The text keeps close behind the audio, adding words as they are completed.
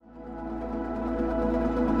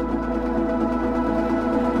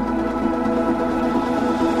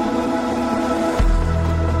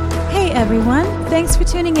everyone. Thanks for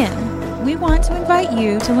tuning in. We want to invite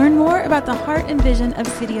you to learn more about the heart and vision of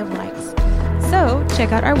City of Lights. So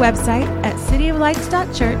check out our website at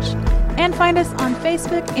cityoflights.church and find us on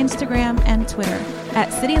Facebook, Instagram, and Twitter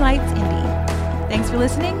at City Lights Indy. Thanks for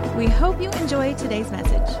listening. We hope you enjoy today's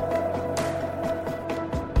message.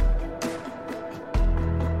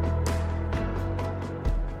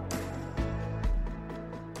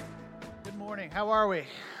 Good morning. How are we?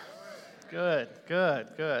 Good.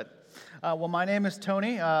 Well, my name is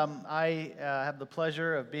Tony. I have the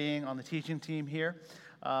pleasure of being on the teaching team here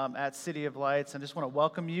at City of Lights. I just want to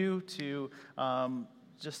welcome you to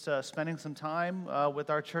spending some time with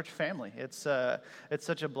our church family. It's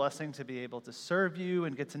such a blessing to be able to serve you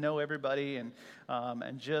and get to know everybody and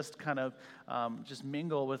just kind of just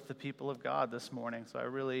mingle with the people of God this morning. So I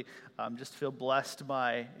really just feel blessed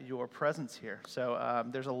by your presence here. So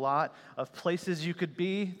there's a lot of places you could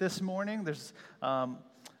be this morning. There's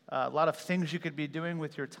a lot of things you could be doing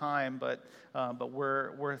with your time, but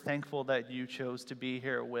we're thankful that you chose to be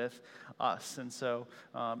here with us. And so,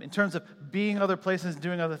 in terms of being other places,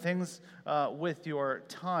 doing other things with your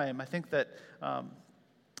time, I think that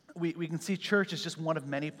we can see church as just one of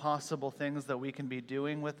many possible things that we can be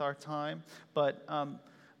doing with our time. But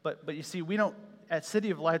you see, we don't. At City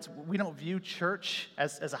of Lights, we don't view church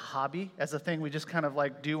as a hobby, as a thing we just kind of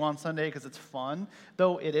like do on Sunday because it's fun,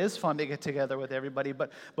 though it is fun to get together with everybody,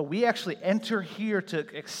 but we actually enter here to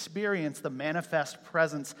experience the manifest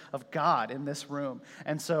presence of God in this room.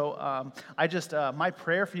 And so my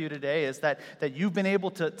prayer for you today is that you've been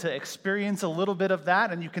able to experience a little bit of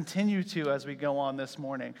that, and you continue to as we go on this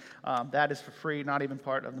morning. That is for free, not even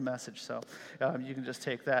part of the message, so you can just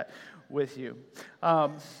take that with you.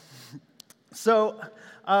 So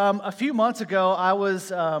a few months ago, I was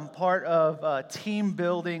part of a team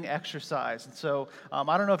building exercise. And so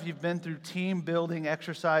I don't know if you've been through team building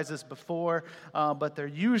exercises before, but they're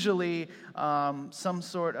usually some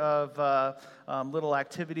sort of little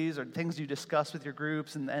activities or things you discuss with your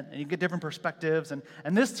groups, and you get different perspectives.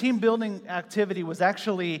 And this team building activity was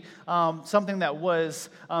actually something that was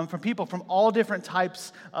from people from all different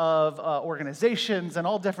types of organizations and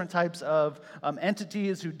all different types of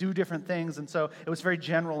entities who do different things. And so it was very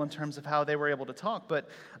general in terms of how they were able to talk.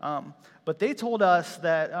 But they told us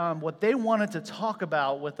that what they wanted to talk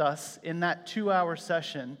about with us in that 2-hour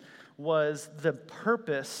session was the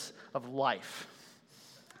purpose of life.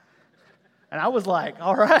 And I was like,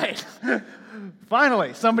 all right,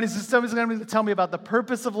 finally, somebody's going to tell me about the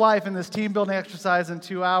purpose of life in this team building exercise in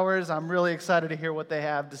 2 hours. I'm really excited to hear what they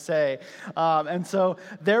have to say. And so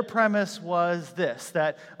their premise was this,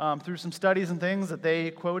 that through some studies and things that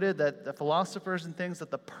they quoted, that the philosophers and things,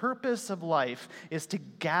 that the purpose of life is to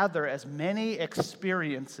gather as many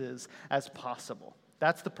experiences as possible.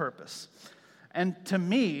 That's the purpose. And to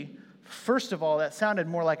me, first of all, that sounded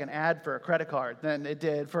more like an ad for a credit card than it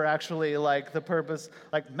did for actually like the purpose,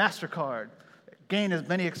 like MasterCard, gain as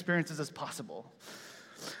many experiences as possible.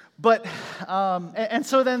 But, and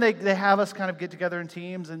so then they have us kind of get together in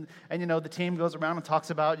teams, and the team goes around and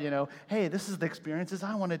talks about, hey, this is the experiences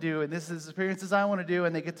I want to do, and this is the experiences I want to do,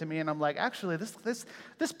 and they get to me, and I'm like, actually, this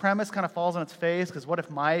premise kind of falls on its face, because what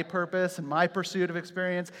if my purpose and my pursuit of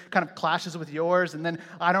experience kind of clashes with yours, and then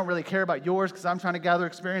I don't really care about yours, because I'm trying to gather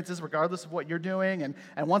experiences regardless of what you're doing, and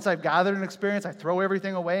once I've gathered an experience, I throw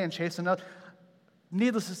everything away and chase another.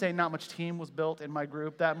 Needless to say, not much team was built in my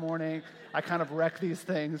group that morning. I kind of wrecked these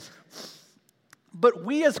things. But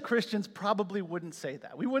we as Christians probably wouldn't say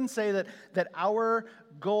that. We wouldn't say that our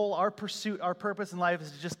goal, our pursuit, our purpose in life is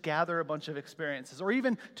to just gather a bunch of experiences, or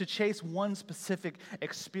even to chase one specific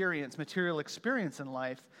experience, material experience in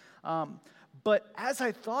life. But as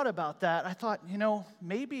I thought about that, I thought,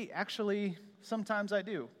 maybe actually sometimes I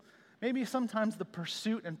do. Maybe sometimes the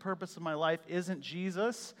pursuit and purpose of my life isn't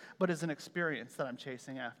Jesus, but is an experience that I'm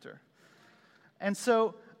chasing after. And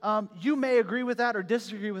so you may agree with that or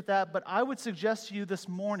disagree with that, but I would suggest to you this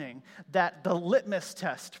morning that the litmus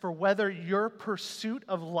test for whether your pursuit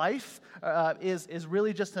of life is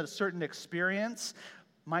really just a certain experience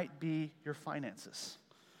might be your finances.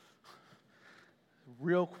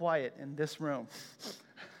 Real quiet in this room.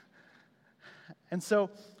 And so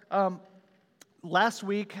last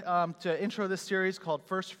week, to intro this series called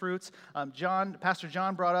First Fruits, Pastor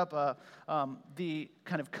John brought up the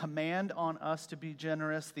kind of command on us to be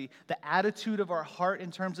generous, the attitude of our heart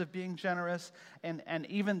in terms of being generous, and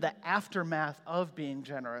even the aftermath of being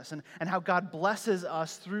generous, and how God blesses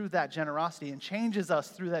us through that generosity and changes us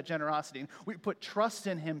through that generosity. And we put trust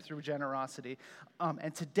in Him through generosity.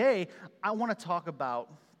 And today, I want to talk about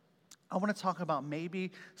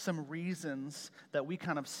maybe some reasons that we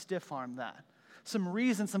kind of stiff-arm that. some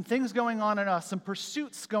reasons, some things going on in us, some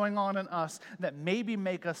pursuits going on in us that maybe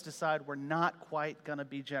make us decide we're not quite going to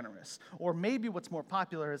be generous. Or maybe what's more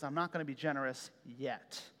popular is I'm not going to be generous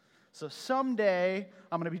yet. So someday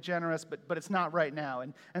I'm going to be generous, but it's not right now.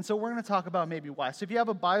 And so we're going to talk about maybe why. So if you have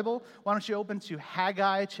a Bible, why don't you open to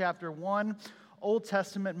Haggai chapter 1, Old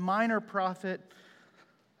Testament, minor prophet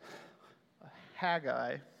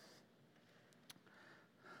Haggai.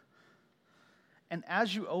 And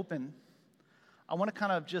as you open, I want to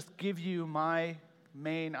kind of just give you my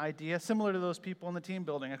main idea, similar to those people in the team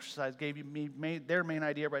building exercise gave you their main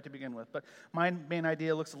idea right to begin with. But my main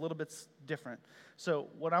idea looks a little bit different. So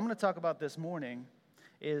what I'm going to talk about this morning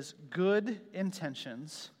is good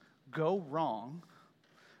intentions go wrong,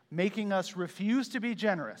 making us refuse to be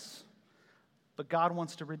generous, but God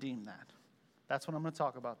wants to redeem that. That's what I'm going to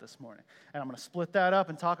talk about this morning. And I'm going to split that up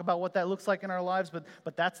and talk about what that looks like in our lives.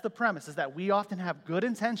 But that's the premise, is that we often have good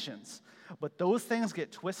intentions, but those things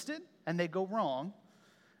get twisted and they go wrong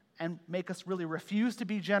and make us really refuse to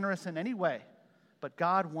be generous in any way. But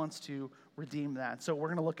God wants to redeem that. So we're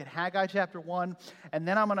going to look at Haggai chapter 1, and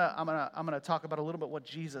then I'm going to talk about a little bit what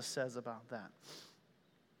Jesus says about that.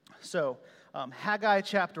 So Haggai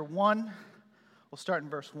chapter 1, we'll start in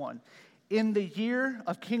verse 1. In the year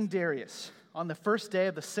of King Darius, on the first day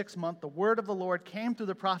of the 6th month, the word of the Lord came through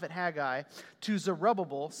the prophet Haggai to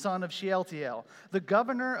Zerubbabel, son of Shealtiel, the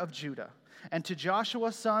governor of Judah, and to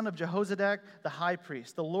Joshua, son of Jehozadak, the high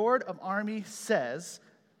priest. The Lord of armies says,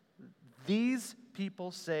 these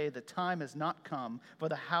people say the time has not come for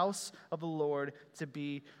the house of the Lord to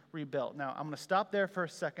be rebuilt. Now, I'm going to stop there for a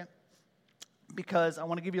second because I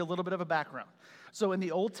want to give you a little bit of a background. So in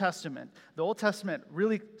the Old Testament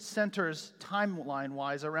really centers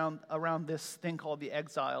timeline-wise around this thing called the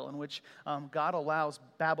exile, in which God allows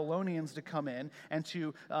Babylonians to come in and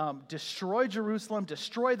to destroy Jerusalem,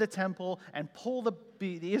 destroy the temple, and pull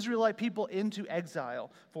the Israelite people into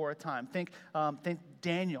exile for a time. Think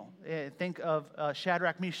Daniel. Think of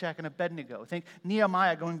Shadrach, Meshach, and Abednego. Think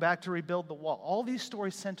Nehemiah going back to rebuild the wall. All these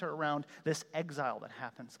stories center around this exile that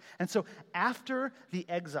happens. And so after the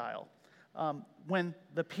exile, when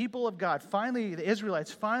the people of God the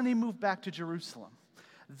Israelites finally moved back to Jerusalem,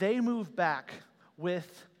 they moved back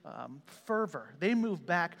with fervor. They moved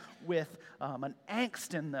back with an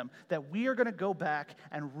angst in them that we are going to go back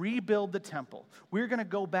and rebuild the temple. We're going to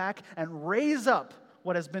go back and raise up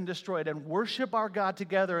what has been destroyed and worship our God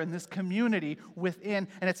together in this community within,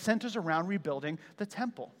 and it centers around rebuilding the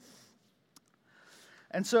temple.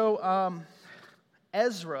 And so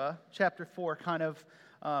Ezra chapter 4 kind of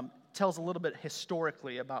tells a little bit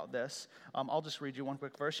historically about this. I'll just read you one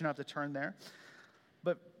quick verse. You don't have to turn there.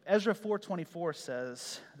 But Ezra 4:24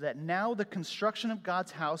 says that now the construction of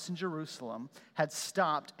God's house in Jerusalem had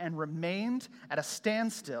stopped and remained at a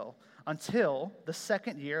standstill until the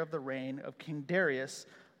 2nd year of the reign of King Darius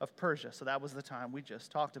of Persia. So that was the time we just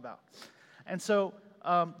talked about. And so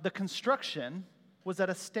the construction was at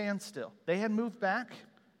a standstill. They had moved back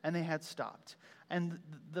and they had stopped. And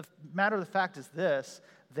the matter of the fact is this: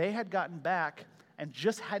 they had gotten back and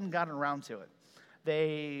just hadn't gotten around to it.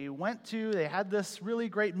 They had this really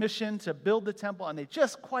great mission to build the temple, and they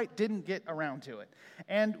just quite didn't get around to it.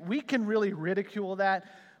 And we can really ridicule that,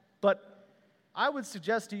 but I would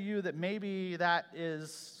suggest to you that maybe that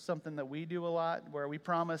is something that we do a lot, where we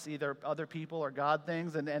promise either other people or God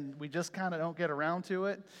things, and we just kind of don't get around to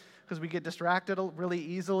it because we get distracted really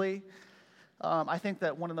easily. I think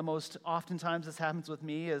that one of the most oftentimes this happens with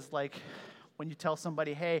me is like when you tell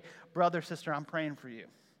somebody, hey, brother, sister, I'm praying for you.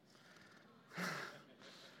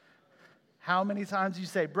 How many times do you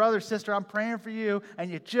say, brother, sister, I'm praying for you,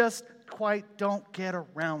 and you just quite don't get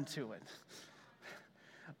around to it?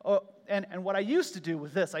 Oh, and what I used to do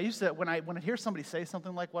with this, when I hear somebody say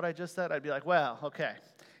something like what I just said, I'd be like, well, okay.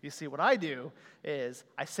 You see, what I do is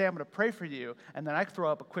I say I'm going to pray for you, and then I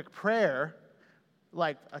throw up a quick prayer,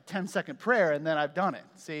 like a 10-second prayer, and then I've done it.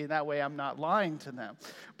 See, that way I'm not lying to them.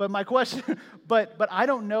 But my question, but I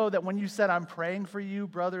don't know that when you said I'm praying for you,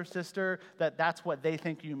 brother, sister, that's what they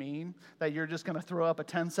think you mean, that you're just going to throw up a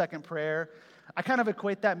 10-second prayer. I kind of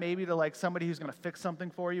equate that maybe to like somebody who's going to fix something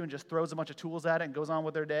for you and just throws a bunch of tools at it and goes on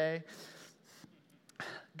with their day.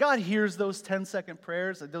 God hears those 10-second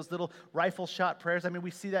prayers, those little rifle shot prayers. I mean, we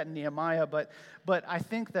see that in Nehemiah, but I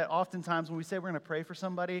think that oftentimes when we say we're going to pray for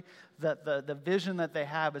somebody, that the vision that they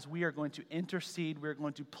have is we are going to intercede, we're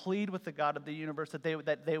going to plead with the God of the universe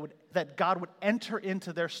that God would enter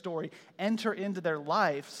into their story, enter into their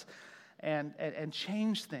lives, and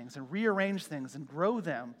change things and rearrange things and grow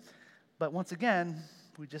them. But once again,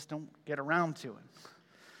 we just don't get around to it.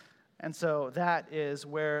 And so that is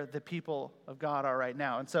where the people of God are right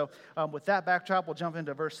now. And so with that backdrop, we'll jump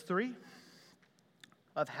into verse 3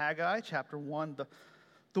 of Haggai, chapter 1.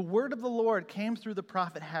 The word of the Lord came through the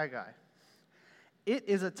prophet Haggai. It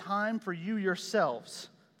is a time for you yourselves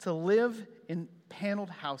to live in paneled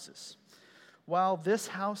houses, while this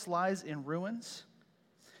house lies in ruins.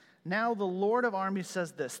 Now the Lord of armies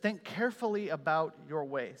says this: think carefully about your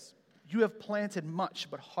ways. You have planted much,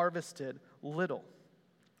 but harvested little.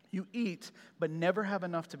 You eat, but never have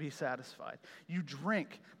enough to be satisfied. You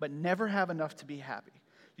drink, but never have enough to be happy.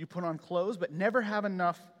 You put on clothes, but never have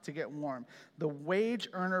enough to get warm. The wage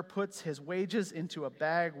earner puts his wages into a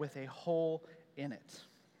bag with a hole in it.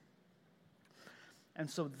 And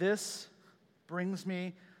so this brings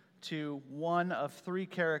me to one of three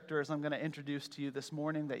characters I'm going to introduce to you this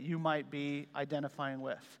morning that you might be identifying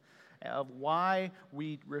with, of why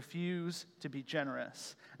we refuse to be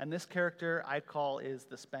generous. And this character I call is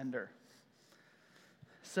the spender.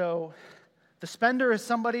 So the spender is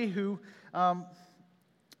somebody who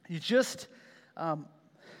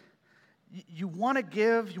you want to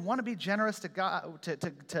give, you want to be generous to God,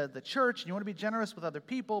 to the church, and you want to be generous with other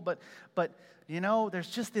people, but there's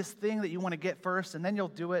just this thing that you want to get first, and then you'll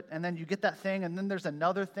do it, and then you get that thing, and then there's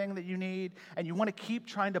another thing that you need, and you want to keep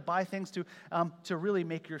trying to buy things to really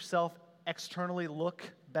make yourself externally look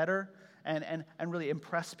better and really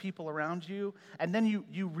impress people around you. And then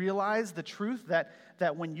you realize the truth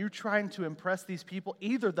that when you're trying to impress these people,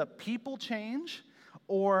 either the people change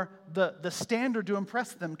or the standard to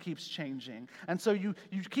impress them keeps changing. And so you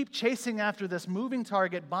keep chasing after this moving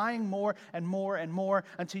target, buying more and more and more,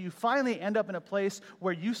 until you finally end up in a place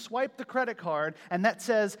where you swipe the credit card, and that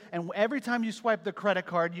says, and every time you swipe the credit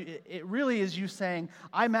card, it really is you saying,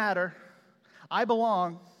 I matter, I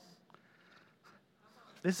belong.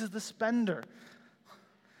 This is the spender.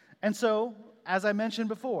 And so, as I mentioned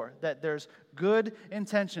before, that there's good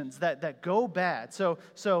intentions that go bad. So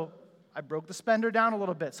I broke the spender down a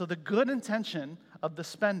little bit. So the good intention of the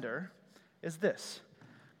spender is this: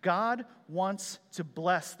 God wants to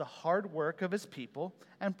bless the hard work of his people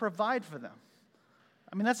and provide for them.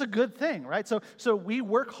 I mean, that's a good thing, right? So we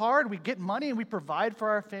work hard, we get money, and we provide for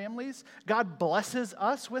our families. God blesses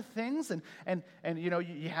us with things, and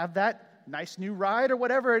you have that nice new ride or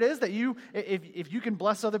whatever it is that if you can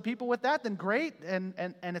bless other people with that, then great. And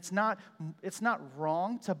it's not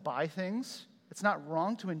wrong to buy things. It's not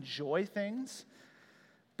wrong to enjoy things,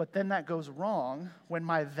 but then that goes wrong when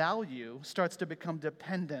my value starts to become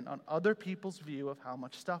dependent on other people's view of how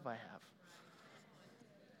much stuff I have.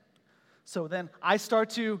 So then I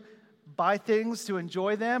start to buy things to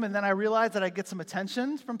enjoy them, and then I realize that I get some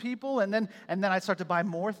attention from people, and then I start to buy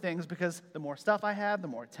more things because the more stuff I have, the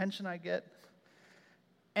more attention I get.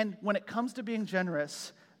 And when it comes to being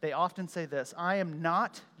generous, they often say this: I am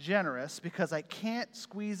not generous because I can't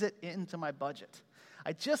squeeze it into my budget.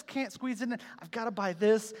 I just can't squeeze it in. I've got to buy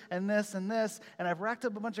this and this and this, and I've racked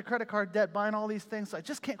up a bunch of credit card debt buying all these things, so I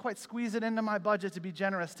just can't quite squeeze it into my budget to be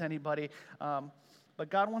generous to anybody. But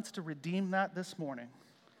God wants to redeem that this morning.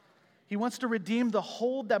 He wants to redeem the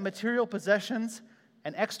hold that material possessions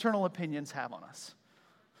and external opinions have on us.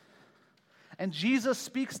 And Jesus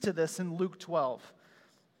speaks to this in Luke 12.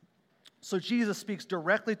 So Jesus speaks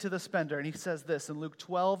directly to the spender, and he says this in Luke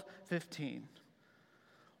 12:15.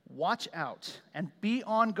 Watch out and be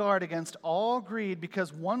on guard against all greed,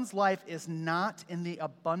 because one's life is not in the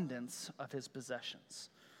abundance of his possessions.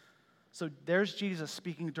 So there's Jesus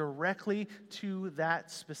speaking directly to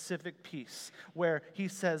that specific piece where he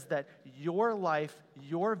says that your life,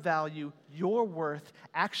 your value, your worth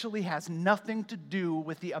actually has nothing to do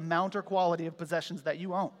with the amount or quality of possessions that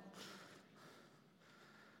you own.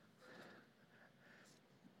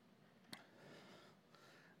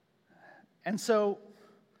 And so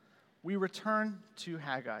we return to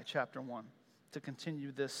Haggai chapter 1 to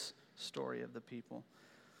continue this story of the people.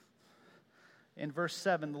 In verse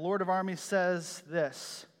 7, the Lord of armies says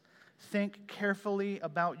this: think carefully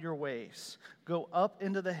about your ways. Go up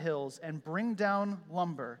into the hills and bring down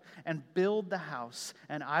lumber and build the house,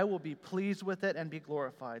 and I will be pleased with it and be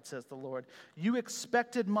glorified, says the Lord. You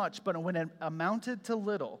expected much, but when it amounted to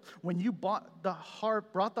little, when you brought the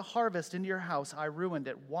harvest into your house, I ruined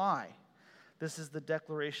it. Why? This is the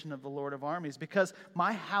declaration of the Lord of armies: because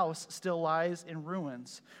my house still lies in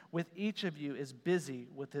ruins, with each of you is busy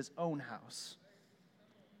with his own house.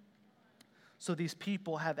 So these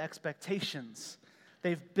people have expectations.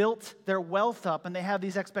 They've built their wealth up, and they have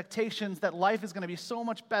these expectations that life is going to be so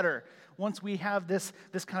much better once we have this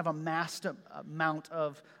kind of amassed amount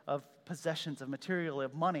of possessions, of material,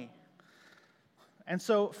 of money. And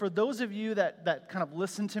so for those of you that kind of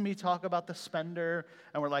listen to me talk about the spender,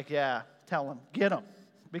 and we're like, yeah, tell them, get them,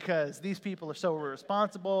 because these people are so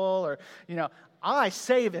irresponsible, or, I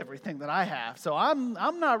save everything that I have, so I'm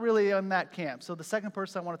not really in that camp. So the second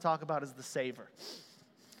person I want to talk about is the saver.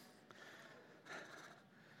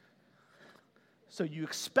 So you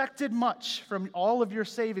expected much from all of your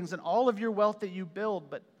savings and all of your wealth that you build,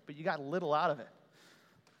 but you got little out of it.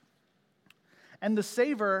 And the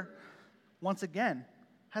saver, once again,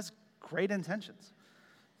 has great intentions.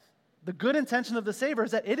 The good intention of the saver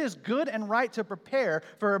is that it is good and right to prepare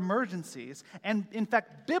for emergencies, and in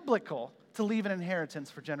fact, biblical to leave an inheritance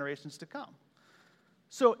for generations to come.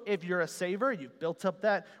 So if you're a saver, you've built up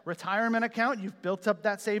that retirement account, you've built up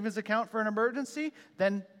that savings account for an emergency,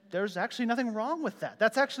 then there's actually nothing wrong with that.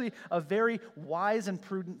 That's actually a very wise and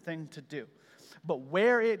prudent thing to do. But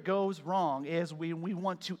where it goes wrong is we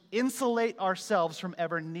want to insulate ourselves from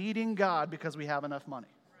ever needing God because we have enough money.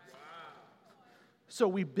 So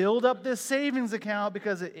we build up this savings account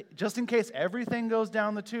because just in case everything goes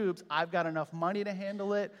down the tubes, I've got enough money to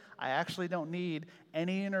handle it. I actually don't need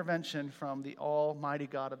any intervention from the almighty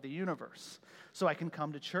God of the universe. So I can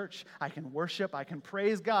come to church, I can worship, I can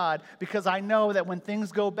praise God because I know that when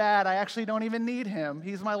things go bad, I actually don't even need Him.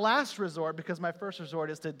 He's my last resort because my first resort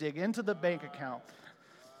is to dig into the bank account.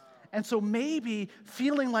 And so maybe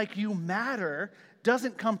feeling like you matter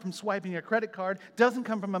doesn't come from swiping your credit card, doesn't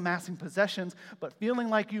come from amassing possessions, but feeling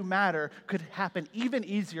like you matter could happen even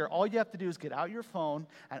easier. All you have to do is get out your phone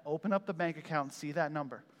and open up the bank account and see that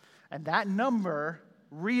number. And that number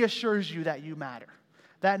reassures you that you matter.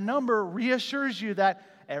 That number reassures you that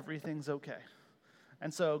everything's okay.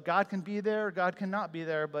 And so God can be there, God cannot be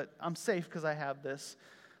there, but I'm safe because I have this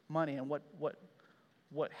money. And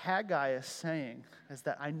what Haggai is saying is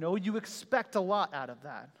that I know you expect a lot out of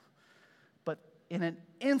that, but in an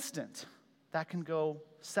instant, that can go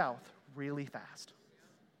south really fast.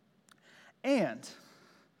 And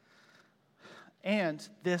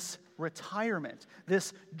this retirement,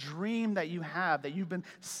 this dream that you have, that you've been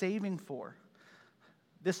saving for,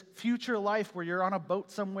 this future life where you're on a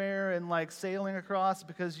boat somewhere and like sailing across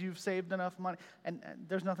because you've saved enough money. And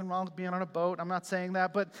there's nothing wrong with being on a boat. I'm not saying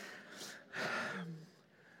that, but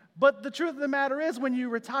the truth of the matter is when you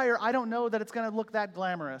retire, I don't know that it's going to look that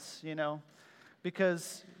glamorous,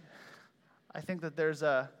 because I think that there's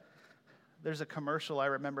a commercial I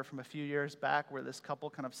remember from a few years back where this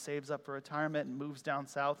couple kind of saves up for retirement and moves down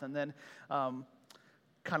south and then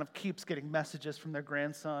kind of keeps getting messages from their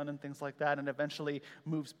grandson and things like that, and eventually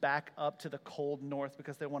moves back up to the cold north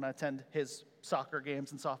because they want to attend his soccer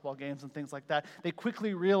games and softball games and things like that. They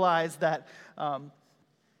quickly realize that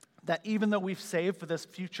that even though we've saved for this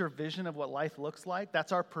future vision of what life looks like,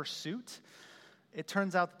 that's our pursuit, it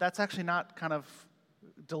turns out that's actually not kind of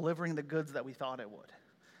delivering the goods that we thought it would.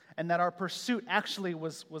 And that our pursuit actually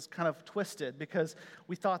was kind of twisted because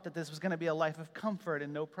we thought that this was going to be a life of comfort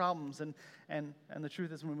and no problems. And the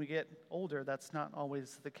truth is when we get older, that's not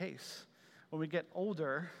always the case. When we get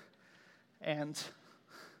older and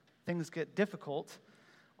things get difficult,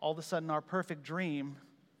 all of a sudden our perfect dream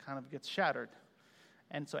kind of gets shattered.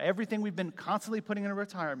 And so everything we've been constantly putting in a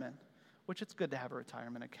retirement, which it's good to have a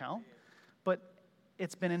retirement account, but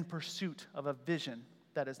it's been in pursuit of a vision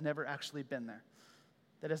that has never actually been there,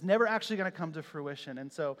 that is never actually going to come to fruition.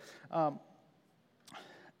 And so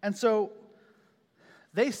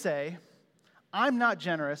they say, I'm not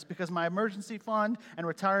generous because my emergency fund and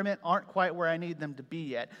retirement aren't quite where I need them to be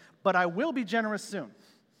yet, but I will be generous soon.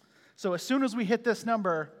 So as soon as we hit this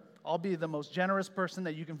number, I'll be the most generous person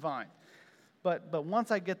that you can find. But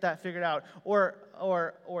once I get that figured out, or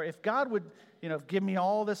if God would, give me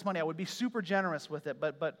all this money, I would be super generous with it.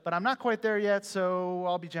 But I'm not quite there yet, so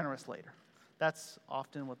I'll be generous later. That's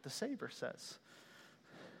often what the saver says.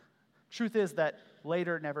 Truth is that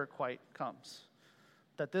later never quite comes.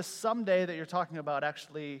 That this someday that you're talking about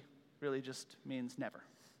actually really just means never.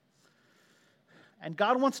 And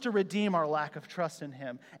God wants to redeem our lack of trust in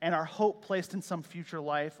Him and our hope placed in some future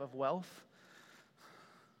life of wealth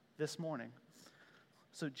this morning.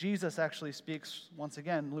 So Jesus actually speaks, once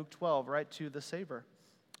again, Luke 12, right to the saver.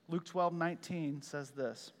 Luke 12:19 says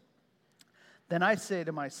this, "Then I say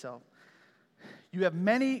to myself, you have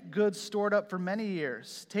many goods stored up for many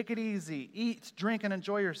years. Take it easy, eat, drink, and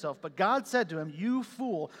enjoy yourself. But God said to him, you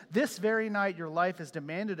fool, this very night your life is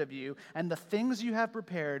demanded of you, and the things you have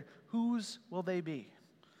prepared, whose will they be?"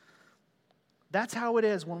 That's how it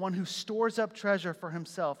is when one who stores up treasure for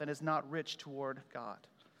himself and is not rich toward God.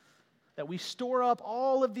 That we store up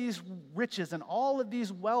all of these riches and all of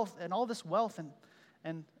these wealth and all this wealth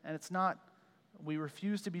and it's not, we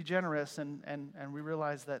refuse to be generous, and we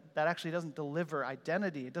realize that actually doesn't deliver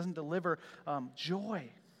identity. It doesn't deliver joy.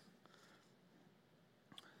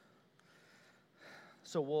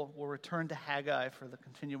 So we'll return to Haggai for the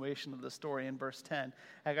continuation of the story in verse 10.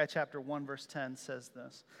 Haggai chapter 1, verse 10 says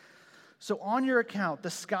this. So on your account,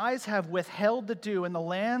 the skies have withheld the dew in the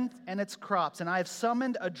land and its crops, and I have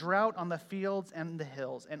summoned a drought on the fields and the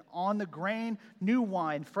hills, and on the grain, new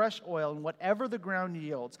wine, fresh oil, and whatever the ground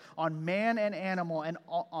yields, on man and animal, and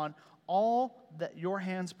on all that your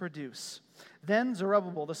hands produce. Then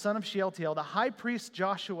Zerubbabel, the son of Shealtiel, the high priest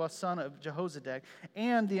Joshua, son of Jehozadak,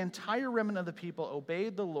 and the entire remnant of the people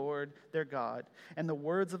obeyed the Lord their God and the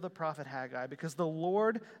words of the prophet Haggai, because the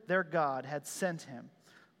Lord their God had sent him.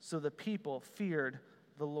 So the people feared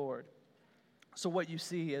the Lord. So what you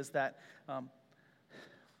see is that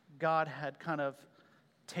God had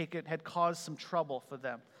had caused some trouble for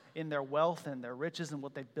them in their wealth and their riches and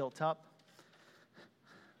what they built up.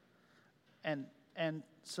 And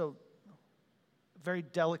so very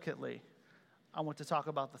delicately, I want to talk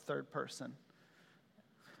about the third person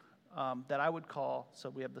that I would call, so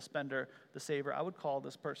we have the spender, the saver, I would call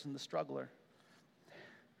this person the struggler.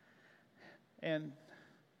 And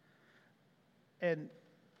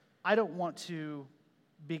I don't want to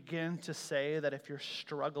begin to say that if you're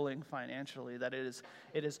struggling financially, that it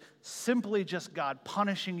is simply just God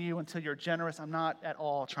punishing you until you're generous. I'm not at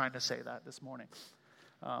all trying to say that this morning.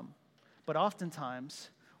 But oftentimes,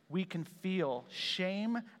 we can feel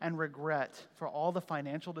shame and regret for all the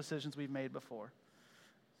financial decisions we've made before.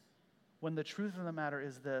 When the truth of the matter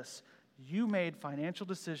is this: you made financial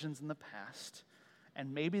decisions in the past,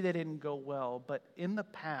 and maybe they didn't go well, but in the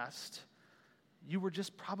past, you were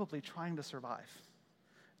just probably trying to survive.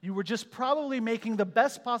 You were just probably making the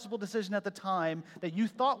best possible decision at the time that you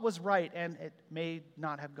thought was right, and it may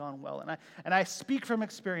not have gone well. And I speak from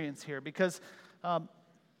experience here because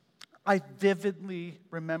I vividly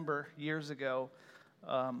remember years ago,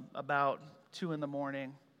 about 2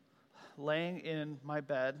 a.m, laying in my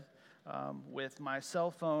bed with my cell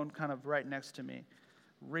phone kind of right next to me,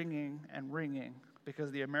 ringing and ringing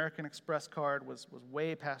because the American Express card was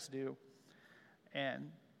way past due.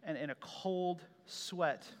 And in a cold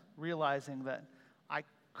sweat, realizing that I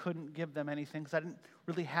couldn't give them anything because I didn't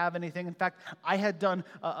really have anything. In fact, I had done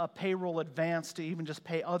a payroll advance to even just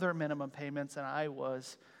pay other minimum payments, and I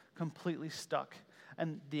was completely stuck.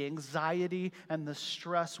 And the anxiety and the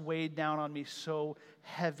stress weighed down on me so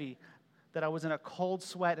heavy that I was in a cold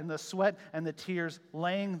sweat, and the sweat and the tears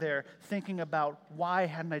laying there thinking about why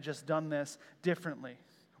hadn't I just done this differently,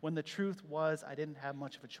 when the truth was I didn't have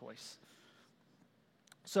much of a choice.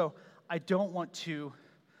 So I don't want to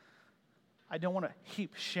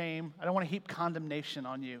heap shame. I don't want to heap condemnation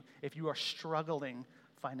on you if you are struggling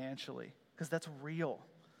financially, because that's real.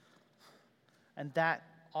 And that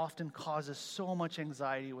often causes so much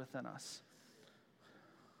anxiety within us.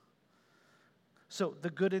 So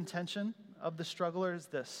the good intention of the struggler is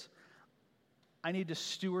this: I need to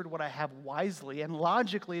steward what I have wisely and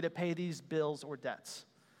logically to pay these bills or debts.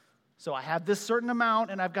 So I have this certain amount,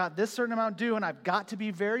 and I've got this certain amount due, and I've got to be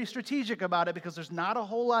very strategic about it because there's not a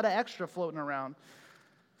whole lot of extra floating around.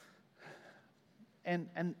 And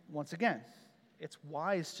once again, it's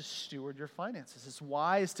wise to steward your finances. It's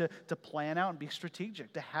wise to plan out and be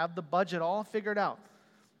strategic, to have the budget all figured out.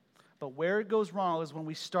 But where it goes wrong is when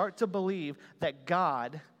we start to believe that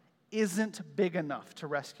God isn't big enough to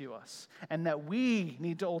rescue us, and that we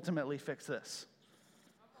need to ultimately fix this.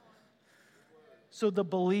 So the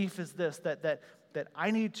belief is this, that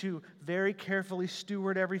I need to very carefully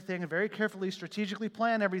steward everything and very carefully strategically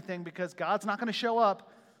plan everything because God's not going to show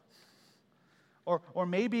up. Or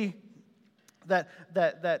maybe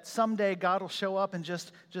that someday God will show up and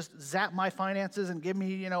just zap my finances and give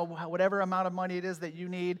me, whatever amount of money it is that you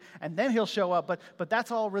need, and then he'll show up. But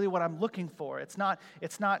that's all really what I'm looking for. It's not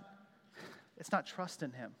trust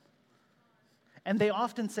in him. And they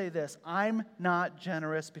often say this: I'm not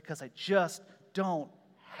generous because I just don't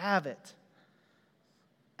have it.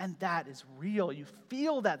 And that is real. You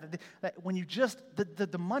feel that when you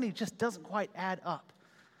the money just doesn't quite add up.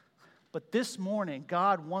 But this morning,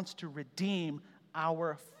 God wants to redeem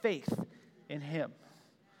our faith in him.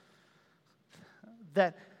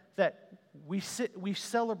 That we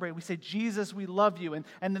celebrate, we say, Jesus, we love you, and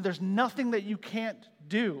then there's nothing that you can't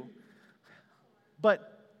do. But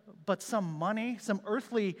some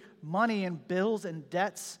earthly money and bills and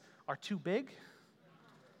debts are too big?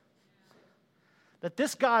 That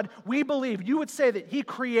this God, we believe, you would say that he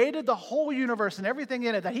created the whole universe and everything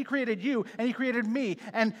in it, that he created you and he created me,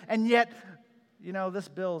 and yet, this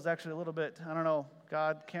bill is actually a little bit,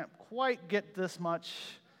 God can't quite get this much.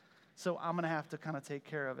 so I'm going to have to kind of take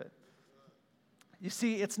care of it. You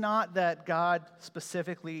see, it's not that God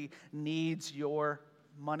specifically needs your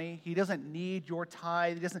money. He doesn't need your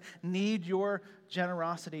tithe. He doesn't need your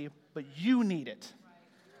generosity, but you need it.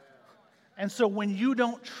 And so when you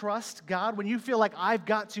don't trust God, when you feel like I've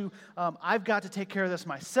got to take care of this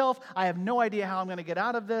myself, I have no idea how I'm going to get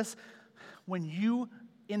out of this, when you,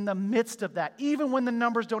 in the midst of that, even when the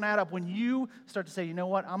numbers don't add up, when you start to say, you know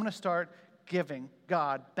what, I'm going to start giving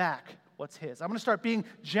God back what's His. I'm going to start being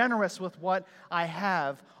generous with what I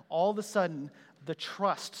have. All of a sudden, the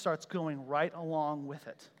trust starts going right along with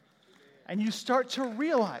it. And you start to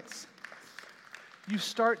realize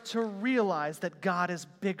that God is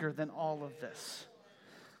bigger than all of this.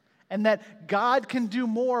 And that God can do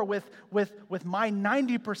more with my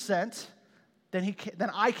 90%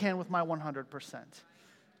 than I can with my 100%.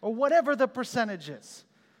 Or whatever the percentage is.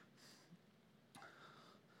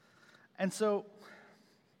 And so,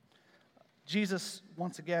 Jesus,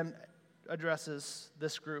 once again, addresses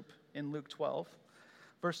this group in Luke 12.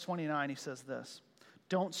 Verse 29, He says this,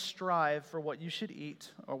 "Don't strive for what you should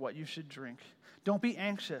eat or what you should drink. Don't be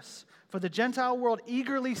anxious, for the Gentile world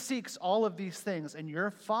eagerly seeks all of these things, and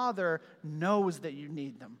your Father knows that you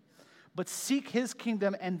need them. But seek His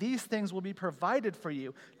kingdom, and these things will be provided for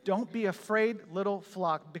you. Don't be afraid, little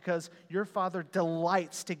flock, because your Father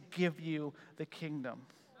delights to give you the kingdom."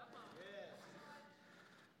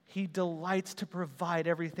 He delights to provide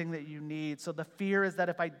everything that you need. So the fear is that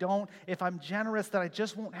if I'm generous, that I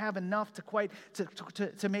just won't have enough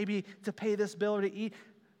to maybe to pay this bill or to eat.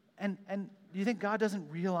 And you think God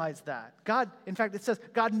doesn't realize that? God, in fact, it says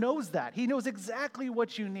God knows that. He knows exactly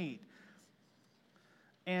what you need.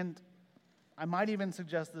 And I might even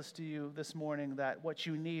suggest this to you this morning, that what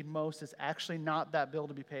you need most is actually not that bill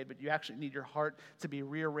to be paid, but you actually need your heart to be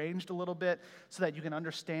rearranged a little bit so that you can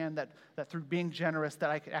understand that through being generous,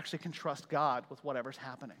 that I actually can trust God with whatever's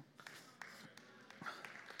happening.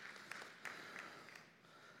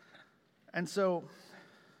 And so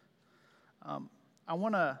I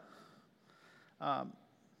want to,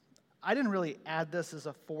 I didn't really add this as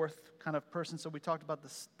a fourth kind of person. So we talked about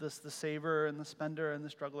the saver and the spender and the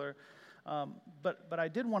struggler. But I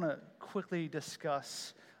did want to quickly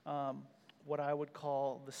discuss what I would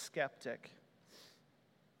call the skeptic.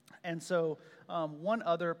 And so one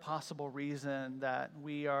other possible reason that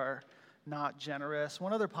we are not generous,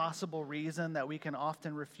 one other possible reason that we can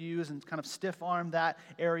often refuse and kind of stiff-arm that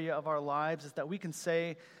area of our lives is that we can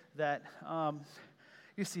say that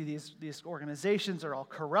you see these organizations are all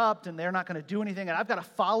corrupt and they're not going to do anything, and I've got to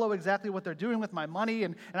follow exactly what they're doing with my money,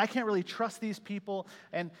 and I can't really trust these people.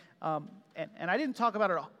 And I didn't talk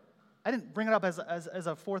about it. I didn't bring it up as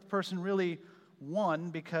a fourth person, really. One,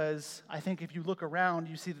 because I think if you look around,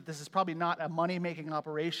 you see that this is probably not a money-making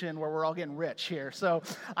operation where we're all getting rich here. So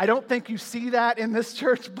I don't think you see that in this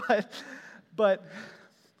church, but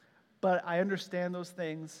I understand those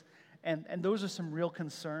things. And those are some real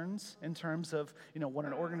concerns in terms of, what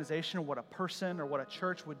an organization or what a person or what a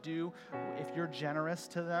church would do if you're generous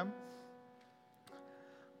to them.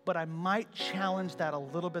 But I might challenge that a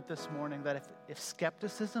little bit this morning, that if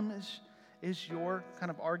skepticism is your kind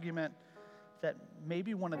of argument, that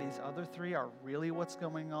maybe one of these other three are really what's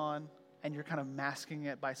going on, and you're kind of masking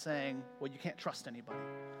it by saying, well, you can't trust anybody.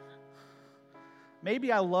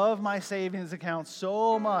 Maybe I love my savings account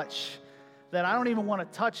so much that I don't even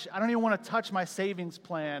want to touch my savings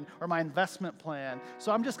plan or my investment plan.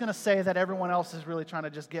 So I'm just going to say that everyone else is really trying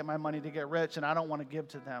to just get my money to get rich, and I don't want to give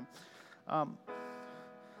to them.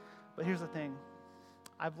 But here's the thing.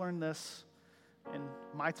 I've learned this in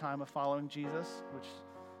my time of following Jesus, which is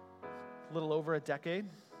a little over a decade,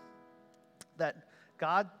 that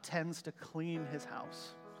God tends to clean His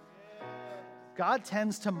house. God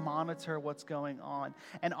tends to monitor what's going on.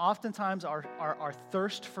 And oftentimes our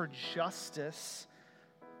thirst for justice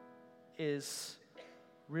is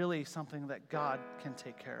really something that God can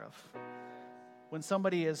take care of. When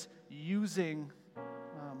somebody is using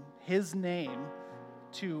His name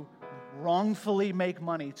to wrongfully make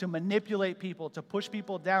money, to manipulate people, to push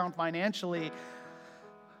people down financially,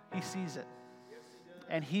 He sees it.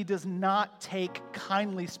 And He does not take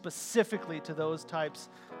kindly specifically to those types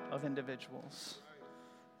of individuals.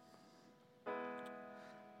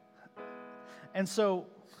 And so,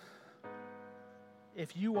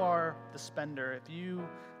 if you are the spender, if you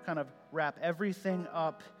kind of wrap everything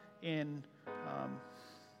up in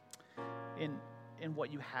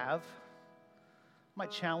what you have, I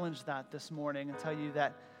might challenge that this morning and tell you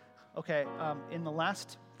that, okay, in the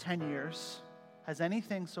last 10 years, has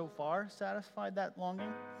anything so far satisfied that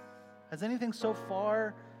longing? Has anything so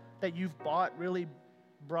far that you've bought really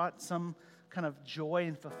brought some kind of joy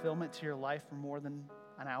and fulfillment to your life for more than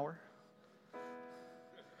an hour?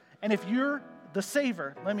 And if you're the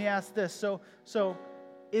saver, let me ask this. So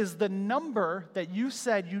is the number that you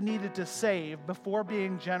said you needed to save before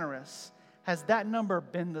being generous, has that number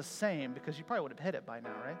been the same? Because you probably would have hit it by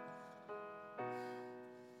now, right?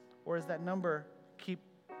 Or is that number keep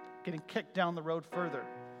getting kicked down the road further?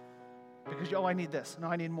 Because, I need this. No,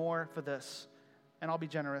 I need more for this. And I'll be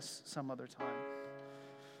generous some other time.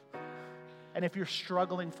 And if you're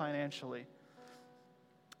struggling financially,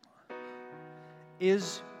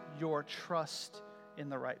 is your trust in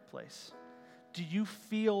the right place? Do you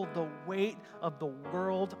feel the weight of the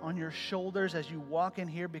world on your shoulders as you walk in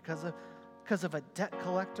here because of a debt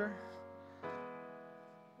collector?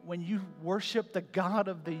 When you worship the God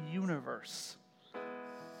of the universe.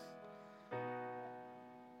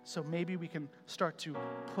 So maybe we can start to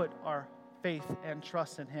put our faith and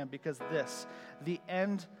trust in him, because the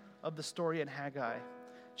end of the story in Haggai,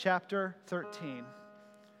 chapter 13,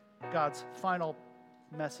 God's final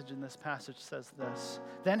message in this passage says this.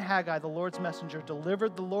 Then Haggai, the Lord's messenger,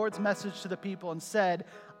 delivered the Lord's message to the people and said,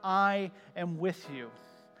 I am with you.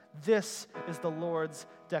 This is the Lord's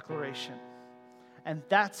declaration. And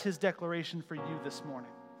that's his declaration for you this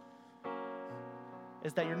morning,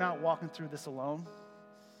 is that you're not walking through this alone.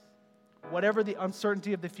 Whatever the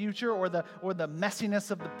uncertainty of the future or the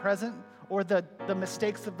messiness of the present or the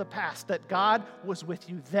mistakes of the past, that God was with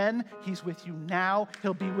you then, he's with you now,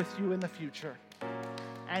 he'll be with you in the future.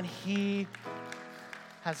 And he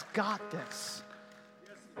has got this.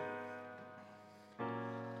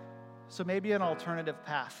 So maybe an alternative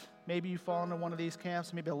path. Maybe you fall into one of these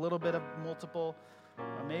camps, maybe a little bit of multiple,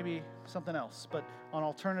 or maybe something else. But an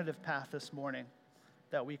alternative path this morning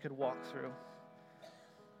that we could walk through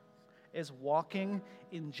is walking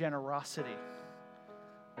in generosity.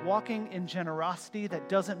 Walking in generosity that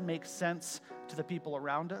doesn't make sense to the people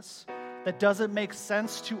around us, that doesn't make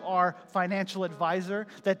sense to our financial advisor,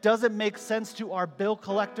 that doesn't make sense to our bill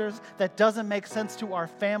collectors, that doesn't make sense to our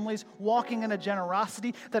families. Walking in a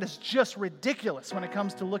generosity that is just ridiculous when it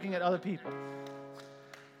comes to looking at other people.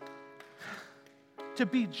 To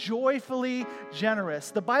be joyfully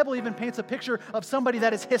generous. The Bible even paints a picture of somebody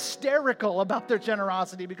that is hysterical about their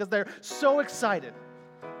generosity because they're so excited.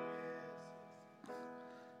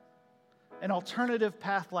 An alternative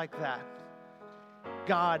path like that,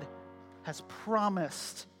 God has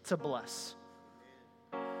promised to bless.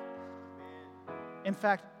 In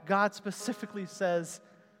fact, God specifically says,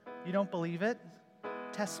 you don't believe it?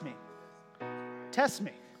 Test me. Test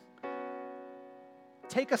me.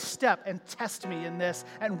 Take a step and test me in this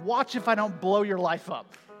and watch if I don't blow your life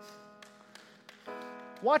up.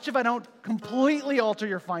 Watch if I don't completely alter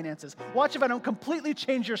your finances. Watch if I don't completely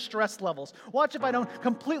change your stress levels. Watch if I don't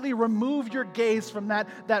completely remove your gaze from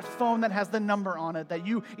that phone that has the number on it that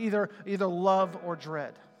you either love or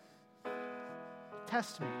dread.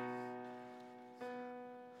 Test me.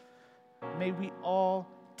 May we all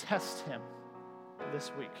test him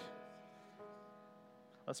this week.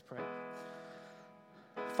 Let's pray.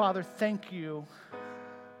 Father, thank you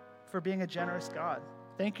for being a generous God.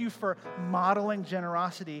 Thank you for modeling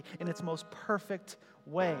generosity in its most perfect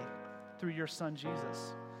way through your Son,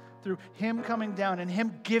 Jesus. Through him coming down and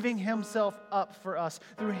him giving himself up for us.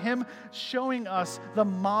 Through him showing us the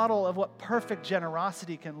model of what perfect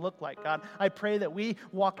generosity can look like, God. I pray that we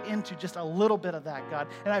walk into just a little bit of that, God.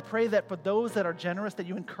 And I pray that for those that are generous, that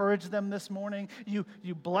you encourage them this morning. You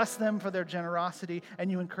bless them for their generosity,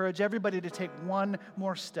 and you encourage everybody to take one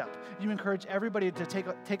more step. You encourage everybody to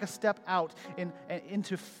take a step out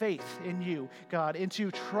into faith in you, God,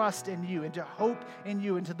 into trust in you, into hope in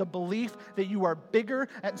you, into the belief that you are bigger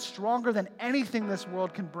and stronger than anything this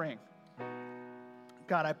world can bring.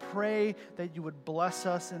 God, I pray that you would bless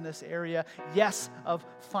us in this area, yes, of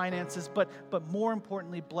finances, but more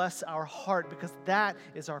importantly, bless our heart, because that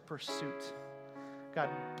is our pursuit. God,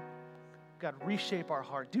 reshape our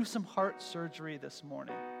heart. Do some heart surgery this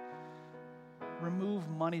morning. Remove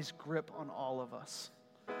money's grip on all of us.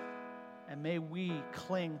 And may we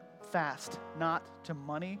cling fast, not to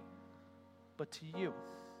money, but to you.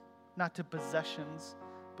 Not to possessions,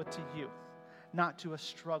 but to you. Not to a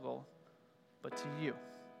struggle, but to you.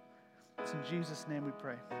 It's in Jesus' name we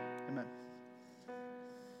pray. Amen.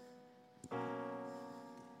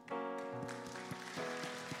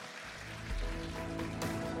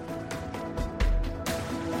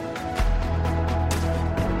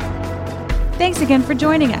 Thanks again for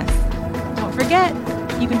joining us. Don't forget,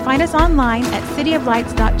 you can find us online at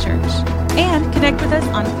cityoflights.church and connect with us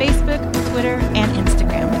on Facebook, Twitter, and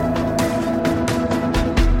Instagram.